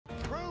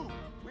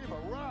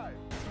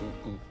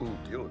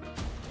Deal with it.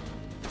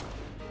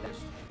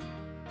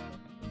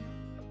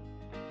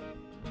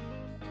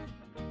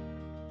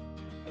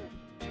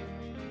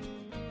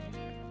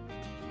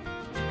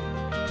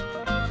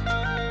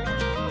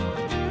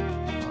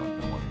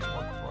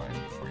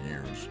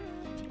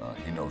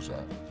 He knows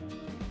that,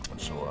 and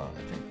so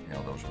I think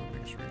those are the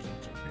biggest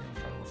reasons of being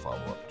kind of a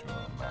follow-up to a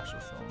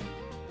massive film,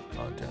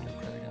 Daniel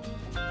Craig.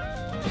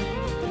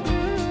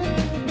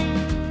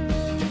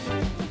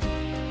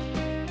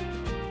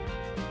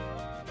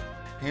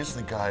 He's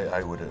the guy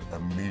I would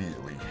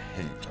immediately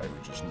hate. I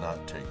would just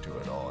not take to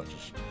at all.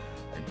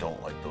 I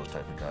don't like those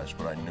type of guys.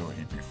 But I knew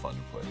he'd be fun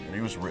to play, and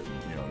he was written.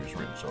 He was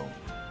written so,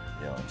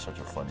 in such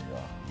a funny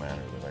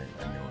manner that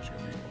I knew it was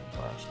going to be a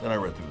blast. Then I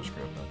read through the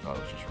script, and I thought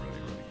it was just really,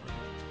 really great.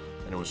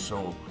 And it was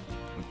so,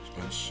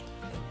 it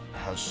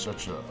has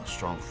such a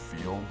strong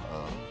feel,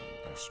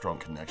 a strong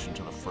connection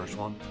to the first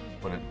one,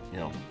 but it,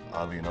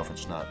 oddly enough,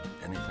 it's not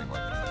anything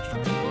like the first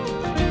one.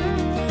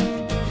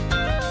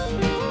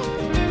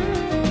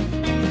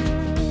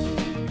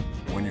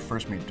 When you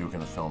first meet Duke in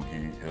the film,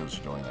 he is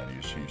doing that.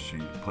 He's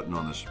putting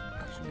on this,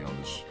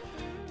 this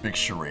big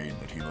charade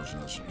that he lives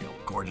in this,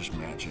 gorgeous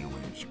mansion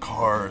with his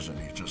cars, and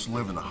he's just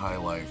living the high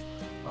life,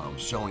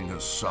 selling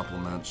his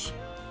supplements.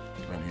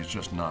 And he's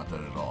just not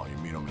that at all. You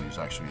meet him, and he's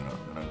actually in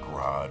a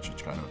garage.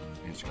 He's kind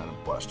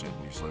of busted,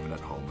 and he's living at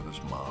home with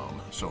his mom.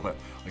 So, like,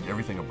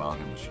 everything about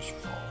him is just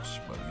false.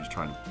 But he's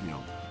trying to,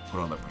 put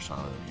on that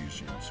persona that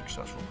he's, a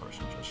successful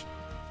person. Just,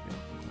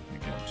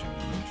 again,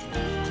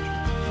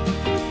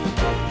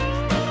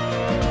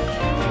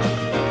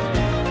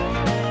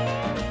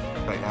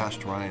 I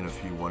asked Ryan if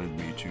he wanted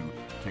me to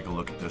take a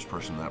look at this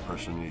person, that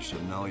person, and he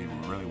said no. You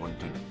really wanted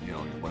to, you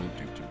wanted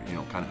to,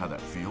 kind of have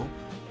that feel.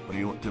 But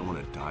he didn't want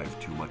to dive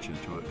too much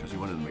into it because he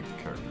wanted to make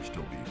the character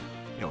still be,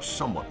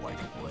 somewhat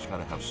likable. It's got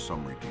to have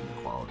some redeeming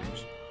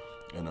qualities.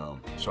 And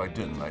so I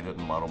didn't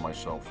model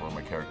myself or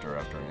my character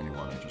after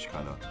anyone. I just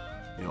kind of,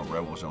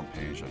 read what was on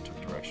page. I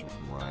took direction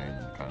from Ryan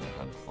and kind of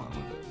had fun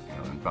with it,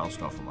 and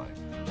bounced off of my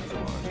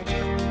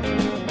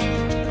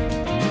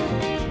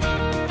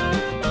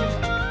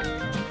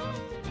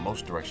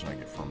Most direction I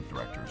get from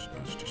directors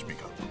is to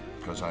speak up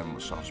because I'm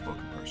a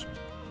soft-spoken person.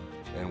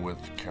 And with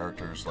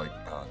characters like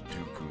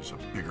Duke, who's a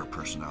bigger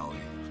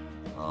personality,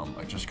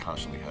 I just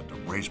constantly had to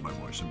raise my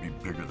voice and be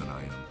bigger than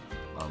I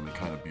am, and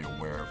kind of be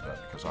aware of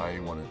that, because I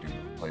want to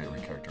play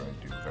every character I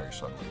do very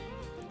subtly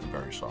and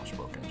very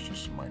soft-spoken. It's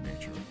just my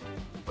nature.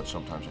 But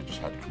sometimes I just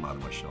had to come out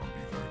of my shell and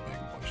be very big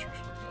and boisterous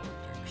with the other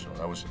Duke. So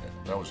that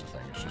was the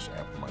thing. It's just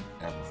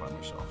amplify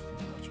myself.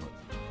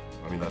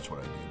 And that's what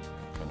I did.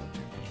 Kind of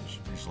Duke.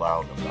 He's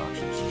loud and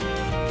obnoxious.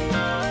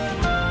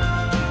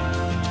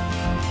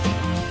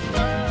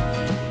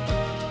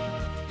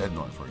 Edward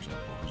Norton, for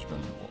example, who's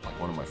been like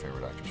one of my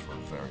favorite actors for a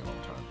very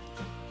long time.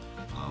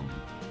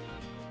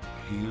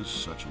 He is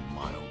such a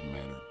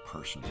mild-mannered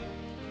person,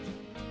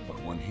 but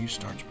when he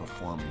starts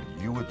performing,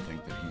 you would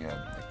think that he had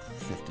like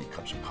 50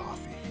 cups of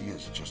coffee. He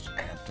is just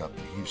amped up,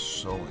 and he's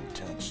so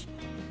intense,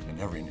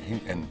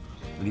 and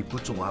he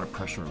puts a lot of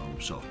pressure on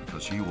himself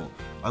because he will.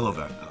 I love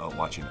that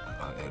watching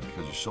Ed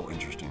because he's so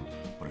interesting.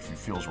 But if he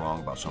feels wrong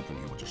about something,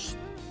 he will just,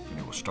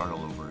 will start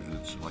all over, and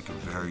it's like a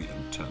very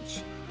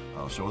intense.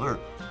 So there,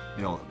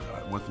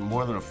 with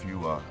more than a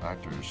few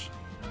actors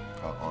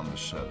on the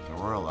set, there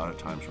were a lot of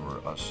times where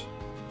us,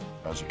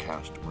 as a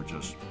cast, were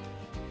just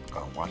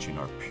watching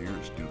our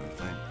peers do their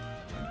thing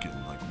and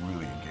getting like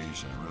really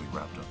engaged and really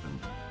wrapped up in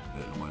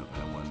it. And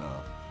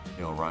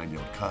when Ryan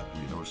yelled cut,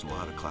 there was a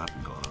lot of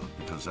clapping going on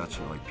because that's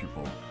like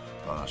people,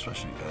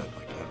 especially Ed.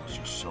 Like Ed was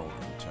just so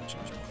intense in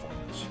his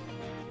performance.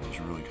 It was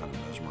really kind of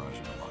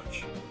mesmerizing to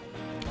watch.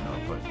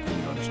 But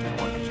then you understand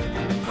why he's in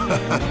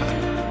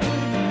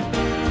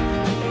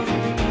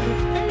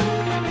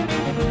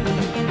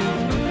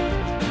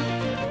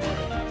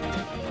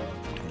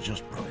It was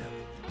just brilliant.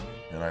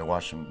 And I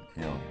watched him,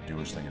 do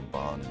his thing in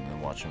Bond, and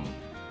then watch him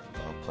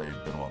play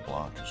Benoit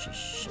Blanc. It's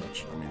just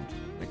such,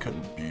 they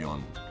couldn't be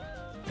on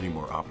any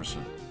more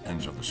opposite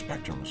ends of the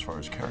spectrum as far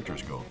as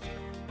characters go.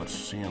 But to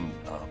see him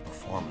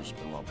perform as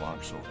Benoit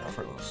Blanc so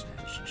effortlessly,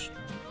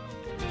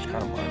 it's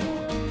kind of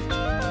mind-blowing.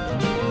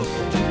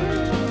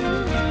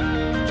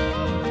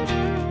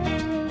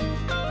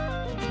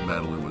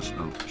 Madeline was,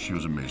 she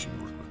was amazing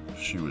to work with.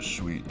 She was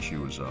sweet, and she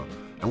was,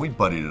 and we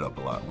buddied it up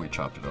a lot. We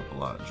chopped it up a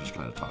lot and just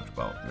kind of talked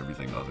about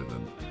everything other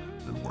than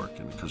work.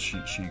 And because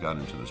she got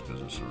into this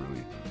business in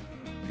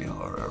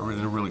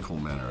a really cool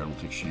manner. I don't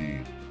think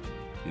she,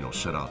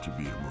 set out to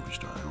be a movie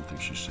star. I don't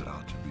think she set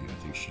out to be. I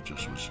think she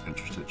just was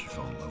interested. She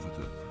fell in love with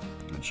it,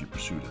 and she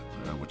pursued it,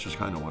 which is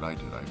kind of what I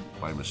did.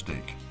 By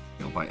mistake,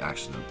 by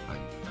accident,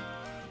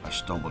 I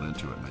stumbled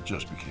into it, and I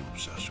just became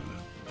obsessed with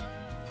it.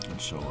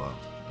 And so,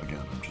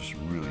 again, I'm just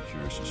really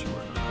curious to see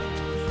where it goes.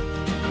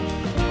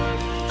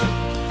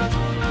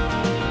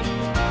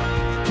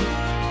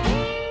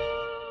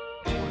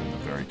 We're in a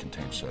very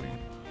contained setting.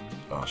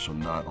 So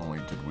not only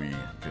did we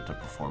get to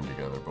perform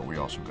together, but we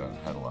also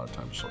had a lot of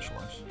time to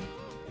socialize.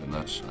 And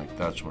that's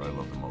what I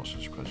love the most,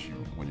 is because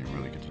when you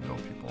really get to know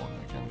people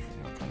and again,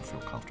 kind of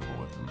feel comfortable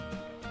with them,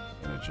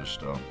 and it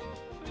just,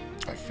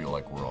 I feel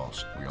like we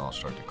all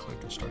start to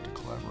click and start to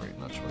collaborate,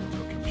 and that's where the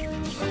real chemistry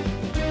is.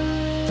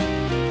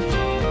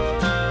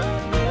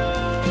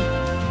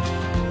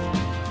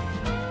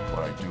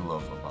 What I do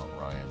love about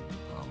Rian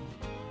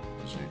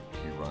is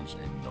he runs a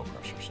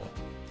no-pressure set.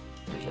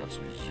 There's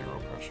absolutely zero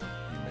pressure.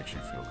 He makes you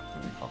feel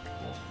completely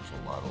comfortable. There's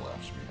a lot of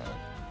laughs to be had.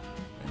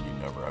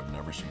 And I've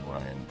never seen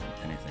Rian in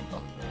anything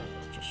other than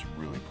just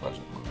really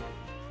pleasant mood.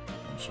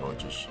 And so it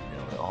just,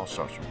 it all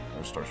starts from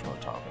the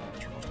top and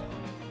it trickles down.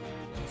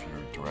 And if your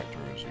director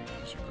is a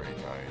great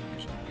guy and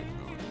he's in a good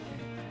mood,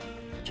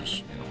 it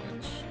just, it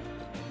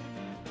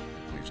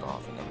bleeds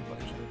off and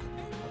everybody's in a good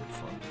mood, having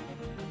fun.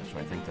 So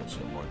I think that's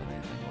it more than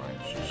anything.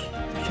 Rian's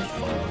just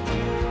fun.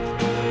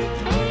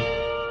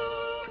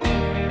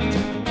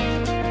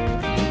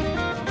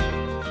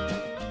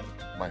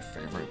 My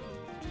favorite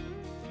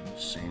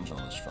scenes on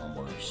this film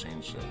were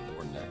scenes that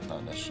were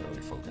not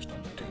necessarily focused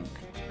on the Duke,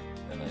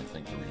 and I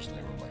think the reason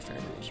they were my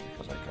favorite is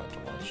because I got to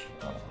watch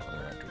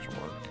other actors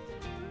work.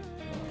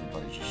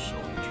 Everybody's just so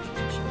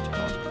interesting, so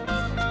talented.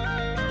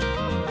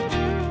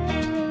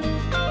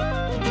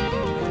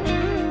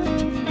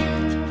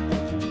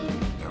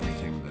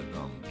 Everything that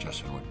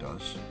Jess Henwick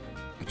does,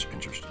 it's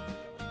interesting.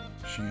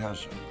 She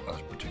has a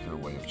particular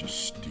way of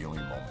just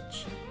stealing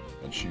moments.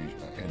 And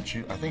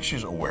I think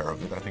she's aware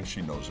of it. I think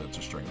she knows that's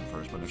a strength of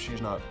hers. But if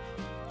she's not,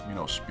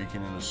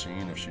 speaking in the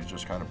scene, if she's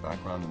just kind of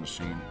background in the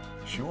scene,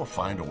 she will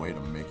find a way to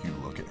make you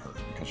look at her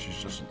because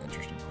she's just an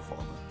interesting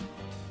performer.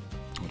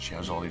 And she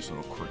has all these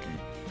little quirky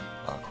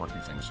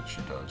things that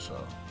she does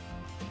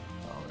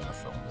in a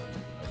film that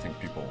I think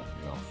people,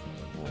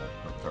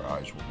 their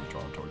eyes will be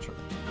drawn towards her.